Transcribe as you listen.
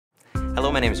Hello,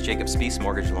 my name is Jacob Spees,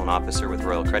 Mortgage Loan Officer with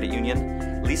Royal Credit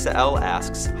Union. Lisa L.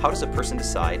 asks, how does a person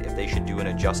decide if they should do an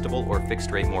adjustable or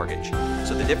fixed rate mortgage?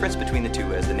 So the difference between the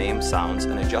two, as the name sounds,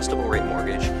 an adjustable rate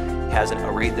mortgage has a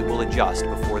rate that will adjust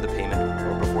before the payment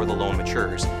or before the loan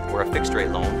matures, where a fixed rate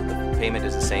loan, the payment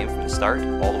is the same from the start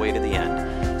all the way to the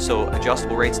end. So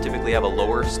adjustable rates typically have a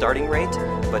lower starting rate,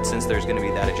 but since there's going to be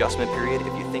that adjustment period,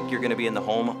 if you think you're going to be in the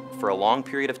home for a long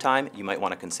period of time, you might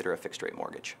want to consider a fixed rate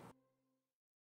mortgage.